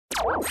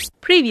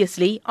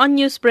Previously on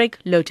Newsbreak,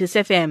 Lotus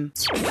FM.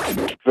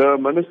 The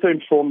Minister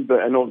informed the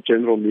Annual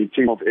General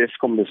Meeting of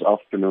Eskom this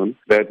afternoon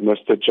that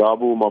Mr.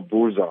 Jabu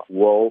Mabuza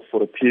will,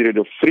 for a period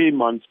of 3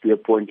 months, be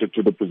appointed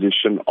to the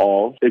position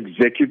of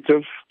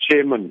Executive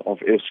Chairman of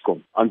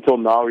Eskom. Until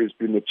now, he's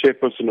been the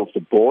Chairperson of the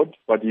Board,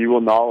 but he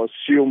will now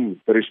assume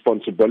the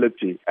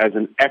responsibility as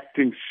an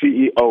acting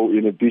CEO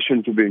in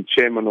addition to being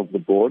Chairman of the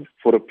Board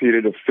for a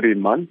period of 3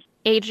 months.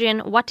 Adrian,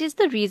 what is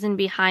the reason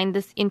behind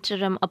this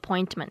interim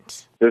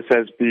appointment? This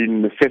has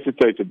been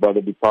necessitated by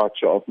the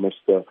departure of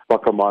Mr.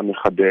 Phakamani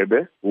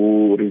Hadebe,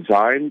 who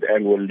resigned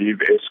and will leave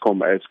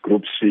Eskom as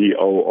Group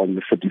CEO on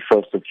the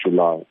 31st of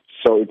July.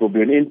 So it will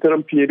be an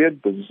interim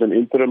period. This is an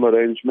interim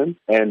arrangement,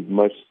 and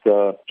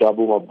Mr.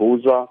 Jabu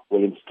Mabuza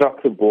will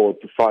instruct the board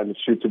to find a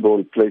suitable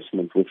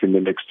replacement within the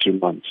next 2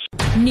 months.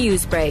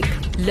 Newsbreak,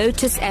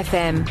 Lotus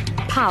FM,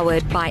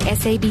 powered by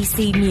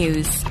SABC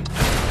News.